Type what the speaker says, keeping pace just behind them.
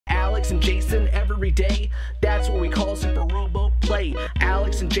Alex and Jason every day. That's what we call SuperRoboPlay.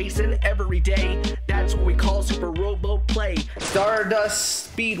 Alex and Jason every day. That's what we call SuperRoboPlay.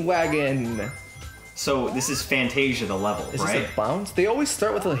 Stardust Speedwagon. So this is Fantasia, the level, Is right? this a bounce? They always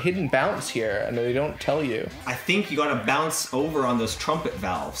start with a hidden bounce here, and they don't tell you. I think you gotta bounce over on those trumpet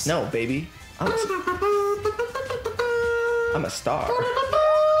valves. No, baby. I'm a star.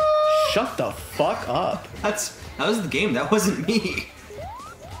 Shut the fuck up. That was the game. That wasn't me.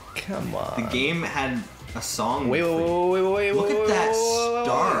 Come on. The game had a song. Wait. Look at that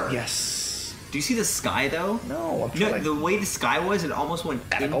star. Yes. Do you see the sky though? No, I'm You know, trying. the way the sky was, it almost went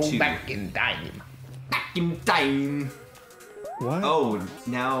Gotta into go back in time. back in time. What? Oh,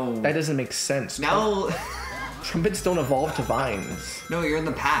 now. That doesn't make sense. Now. Trumpets don't evolve to vines. No, you're in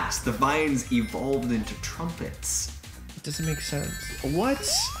the past. The vines evolved into trumpets. It doesn't make sense. What?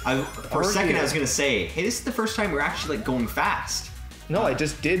 For a second, I was gonna say, hey, this is the first time we're actually like going fast. No, I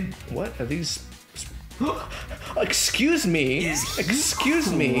just did. What are these? Excuse me.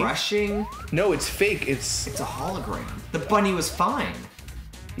 Excuse me. Rushing. No, it's fake. It's a hologram. The bunny was fine.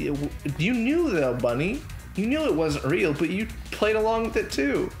 You knew though, Bunny. You knew it wasn't real, but you played along with it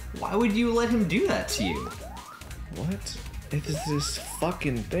too. Why would you let him do that to you? What is this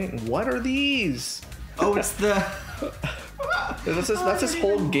fucking thing? What are these? Oh, it's the. That's this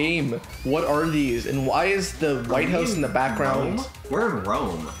whole game. What are these? And why is the White House in the background? Rome? We're in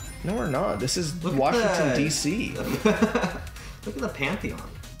Rome. No, we're not. This is Look at Washington, the- D.C. Look at the Pantheon.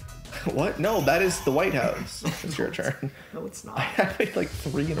 What? No, that is the White House. It's your turn. No, it's not. I had it like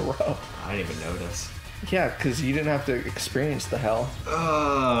 3 in a row. I didn't even notice. Yeah, because you didn't have to experience the hell.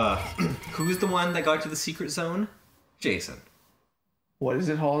 Who's the one that got to the secret zone? Jason. What is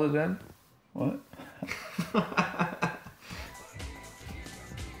it called again? What?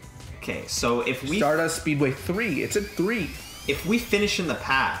 Okay, so if we Stardust Speedway 3. It's a 3. if we finish in the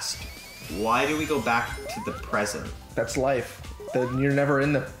past, why do we go back to the present? That's life. You're never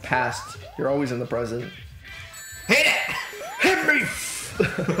in the past. You're always in the present. Hit it! Hit me!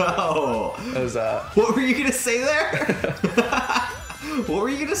 Oh. That was What were you gonna say there? What were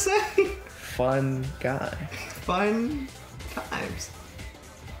you gonna say? fun guy. Fun times.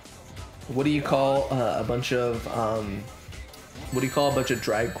 What do you call a bunch of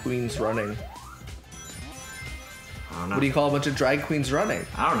drag queens running? I don't know. What do you call a bunch of drag queens running?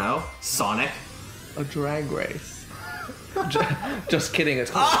 I don't know. Sonic. A drag race. Just kidding.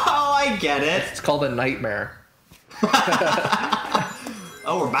 It's called, Oh, I get it. it's called a nightmare.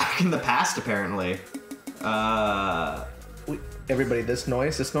 Oh, we're back in the past apparently. Wait, everybody, this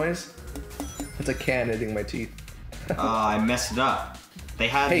noise. It's a can hitting my teeth. I messed it up. They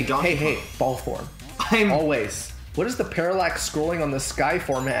had Hey, ball form. Always. What is the parallax scrolling on the sky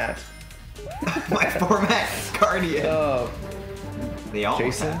format? My format is Guardian. They all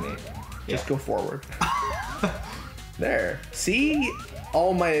Jason, had me. Just go forward. There. See?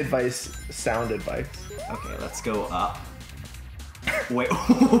 All my advice, sound advice. Okay, let's go up. Wait.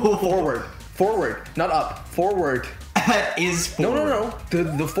 Forward. Forward. Not up. Forward. That is forward. No.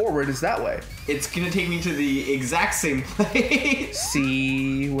 The forward is that way. It's gonna take me to the exact same place.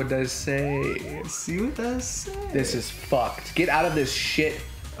 See what does say? See what that says? This is fucked. Get out of this shit.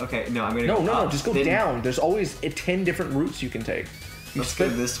 Okay, no, I'm gonna No, go up. just go Then down. There's always 10 different routes you can take. Let's go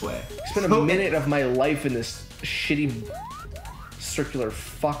this way. Spend a minute of my life in this shitty circular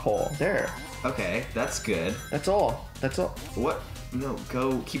fuckhole. There. Okay, that's good. That's all. What? No,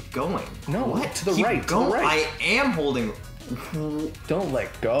 keep going. No, what? to the Keep right, to the going. right. I am holding. Don't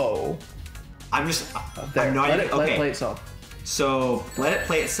let go. I'm just. There. I'm not Let even. it Okay. play itself. So let it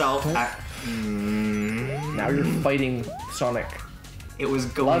play itself. Now you're fighting Sonic. It was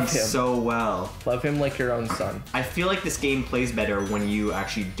going Love him. so well. Love him like your own son. I feel like this game plays better when you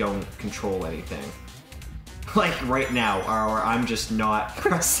actually don't control anything. Like right now, or I'm just not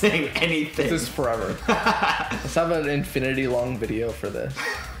pressing anything. This is forever. Let's have an infinity long video for this.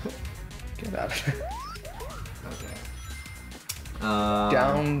 Get out of here. Okay.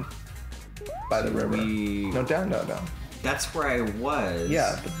 Down by the river. No, down. That's where I was.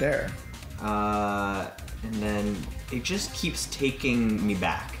 Yeah, but there. And then it just keeps taking me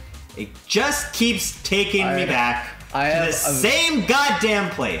back. It just keeps taking me back to the same goddamn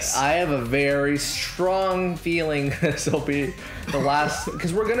place. I have a very strong feeling this will be the last,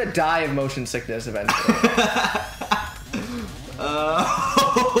 because we're gonna die of motion sickness eventually.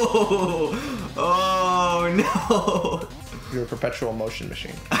 Oh no! You're a perpetual motion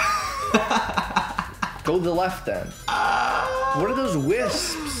machine. Go to the left then. What are those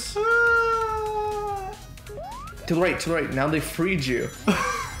wisps? To the right. Now they freed you.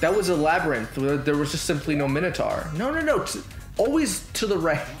 That was a labyrinth. There was just simply no Minotaur. No. Always to the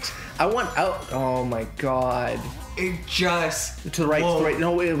right. I want out. Oh my god. It just... To the right, to the right.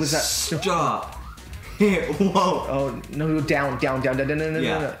 No, it was that. Stop. Whoa. Oh, no, down.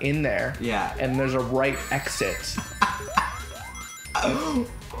 No. In there. Yeah. And there's a right exit. Oh.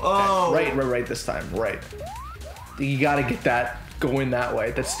 Okay, right this time. Right. You gotta get that going that way.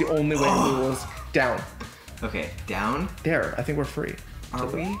 That's the only way to move. Down. Okay, down? There, I think we're free. Are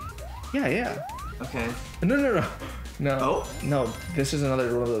we? Yeah. Okay. No. Oh? No, this is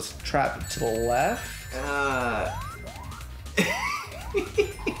another one of those traps to the left.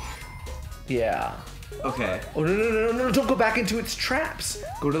 Yeah. Okay. Oh, no, don't go back into its traps.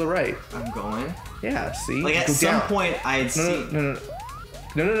 Go to the right. I'm going. Yeah, see? Like, at go some down. point, I'd see...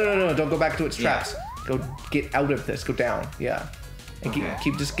 No, don't go back to its traps. Go get out of this. Go down. Yeah. And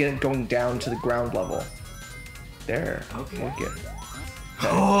keep just going down to the ground level. There. Okay. We're good.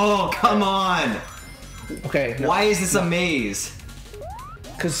 Oh, come on! Okay. No, why is this a maze?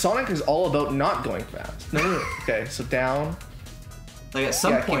 Because Sonic is all about not going fast. No. Okay, so down. Like at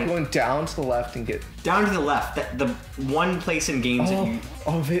some point... keep going down to the left and get... Down to the left. The one place in games that you...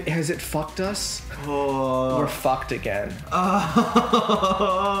 Oh, has it fucked us? Oh. We're fucked again. Oh.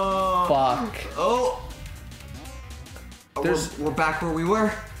 Fuck. Oh. We're back where we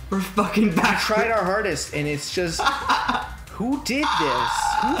were. We're fucking back. We tried our hardest, and it's just... Who did this?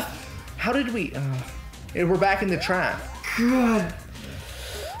 How did we... we're back in the trap. God.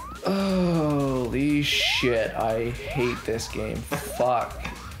 Holy shit, I hate this game. Fuck.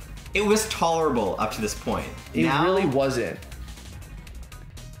 It was tolerable up to this point. It really wasn't.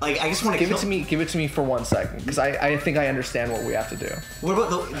 Like, I just want to give it to me for 1 second, because I think I understand what we have to do. What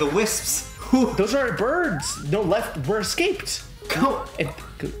about the wisps? Those are birds. No, left. We're escaped. Go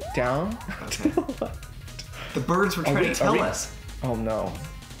down. Okay. The birds were trying to tell us. Oh no.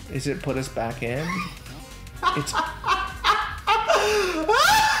 Is it put us back in? It's...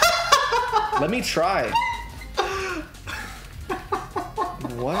 Let me try.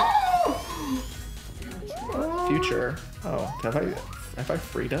 What? Future. Oh, have I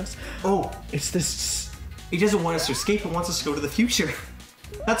freed us? Oh, it's this. It doesn't want us to escape. It wants us to go to the future.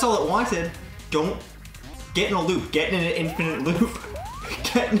 That's all it wanted. Don't get in a loop. Get in an infinite loop.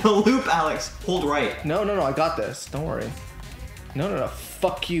 Get in a loop, Alex. Hold right. No. I got this. Don't worry. No.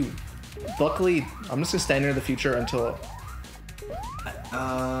 Fuck you. Luckily, I'm just gonna stand near the future until.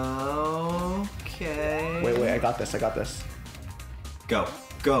 Okay. Wait. I got this. Go.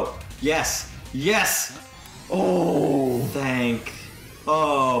 Yes. Oh.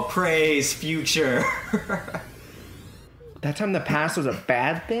 Praise future. That time the past was a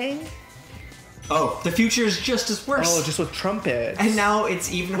bad thing? Oh, the future is just as worse. Oh, just with trumpets. And now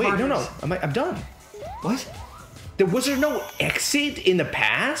it's even harder. Wait, no. I'm done. What? Was there no exit in the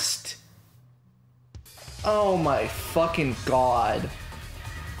past? Oh my fucking god.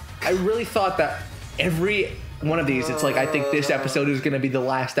 I really thought that every one of these, it's like, I think this episode is going to be the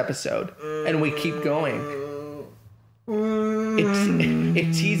last episode. And we keep going.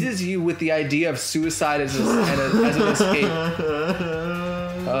 It teases you with the idea of suicide as an escape.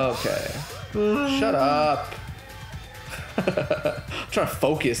 Okay. Shut up. I'm trying to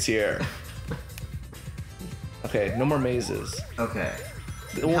focus here. Okay, no more mazes. Okay.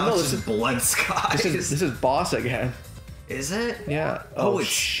 Well, no, this is blood skies. This is boss again. Is it? Yeah. Oh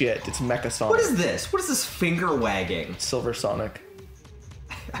shit! It's Mecha Sonic. What is this? What is this finger wagging? Silver Sonic.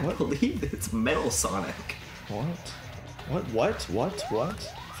 I believe it's Metal Sonic. What?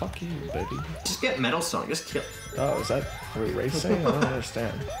 Fuck you, baby. Just get Metal Sonic. Just kill. Oh, is that... Are we racing? I don't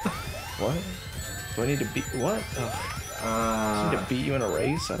understand. What? Do I need to beat... What? Oh. Do I need to beat you in a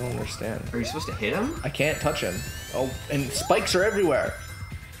race? I don't understand. Are you supposed to hit him? I can't touch him. Oh, and spikes are everywhere.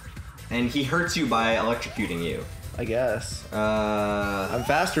 And he hurts you by electrocuting you. I guess. I'm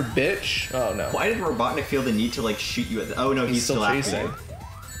faster, bitch. Oh, no. Why did Robotnik feel the need to, like, shoot you at the... Oh, no, he's still chasing.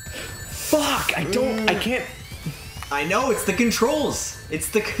 Fuck! I can't... I know, it's the controls. It's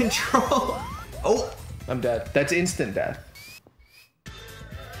the control. Oh. I'm dead. That's instant death.